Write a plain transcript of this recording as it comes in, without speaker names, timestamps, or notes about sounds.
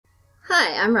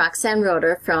Hi, I'm Roxanne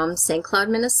Roeder from St. Cloud,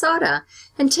 Minnesota,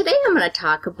 and today I'm going to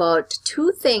talk about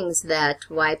two things that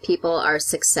why people are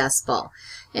successful.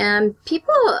 And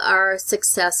people are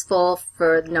successful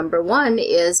for number one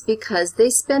is because they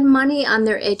spend money on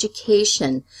their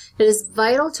education. It is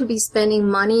vital to be spending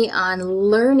money on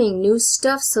learning new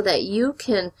stuff so that you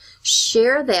can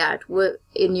share that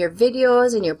in your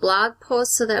videos and your blog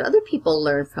posts so that other people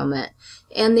learn from it.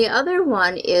 And the other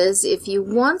one is if you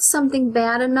want something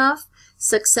bad enough,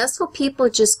 successful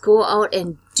people just go out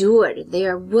and do it. They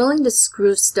are willing to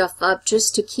screw stuff up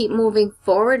just to keep moving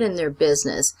forward in their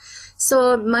business.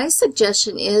 So my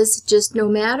suggestion is just no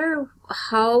matter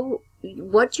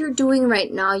what you're doing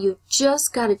right now, you've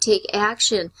just got to take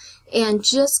action and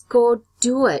just go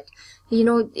do it. You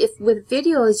know, if with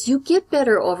videos, you get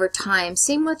better over time.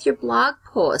 Same with your blog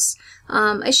posts.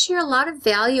 I share a lot of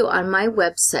value on my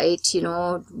website, you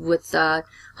know, with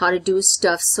how to do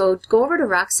stuff. So go over to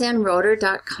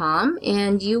roxanneroeder.com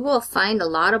and you will find a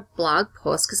lot of blog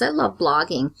posts because I love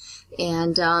blogging.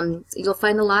 And you'll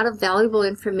find a lot of valuable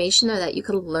information there that you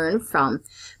can learn from.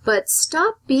 But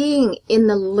stop being in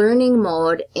the learning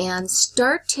mode and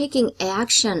start taking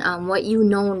action on what you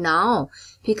know now.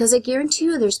 Because I guarantee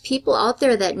you there's people out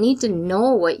there that need to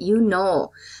know what you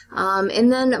know.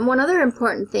 And then one other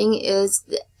important thing is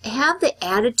have the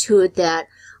attitude that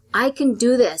I can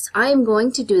do this, I am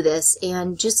going to do this,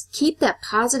 and just keep that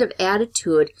positive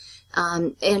attitude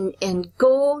and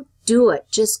go do it.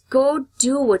 Just go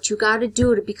do what you got to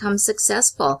do to become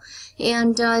successful.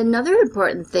 And another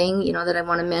important thing, you know, that I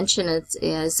want to mention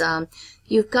is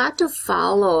you've got to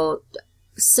follow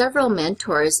several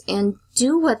mentors and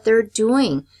do what they're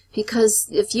doing, because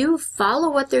if you follow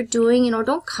what they're doing, you know,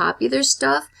 don't copy their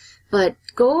stuff, but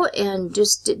go and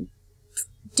just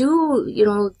do, you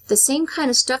know, the same kind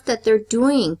of stuff that they're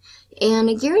doing, and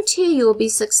I guarantee you will be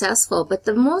successful. But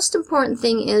the most important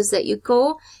thing is that you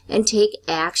go and take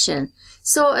action.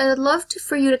 So I'd love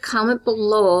for you to comment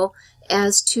below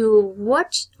as to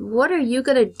what are you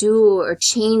going to do or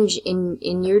change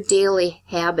in your daily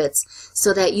habits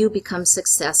so that you become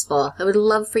successful. I would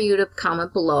love for you to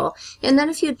comment below. And then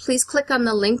if you'd please click on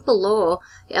the link below,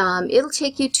 it'll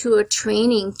take you to a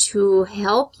training to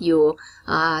help you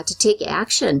to take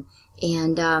action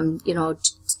and you know,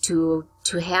 to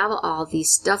have all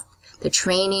these stuff, the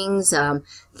trainings,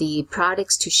 the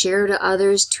products to share to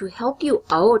others to help you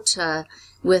out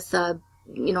with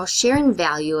you know, sharing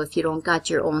value if you don't got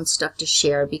your own stuff to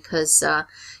share, because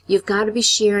you've got to be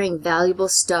sharing valuable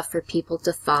stuff for people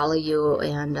to follow you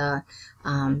and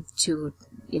to,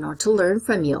 you know, to learn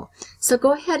from you. So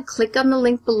go ahead, click on the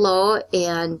link below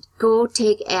and go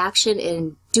take action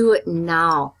and do it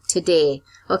now, today.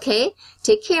 Okay?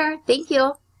 Take care. Thank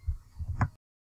you.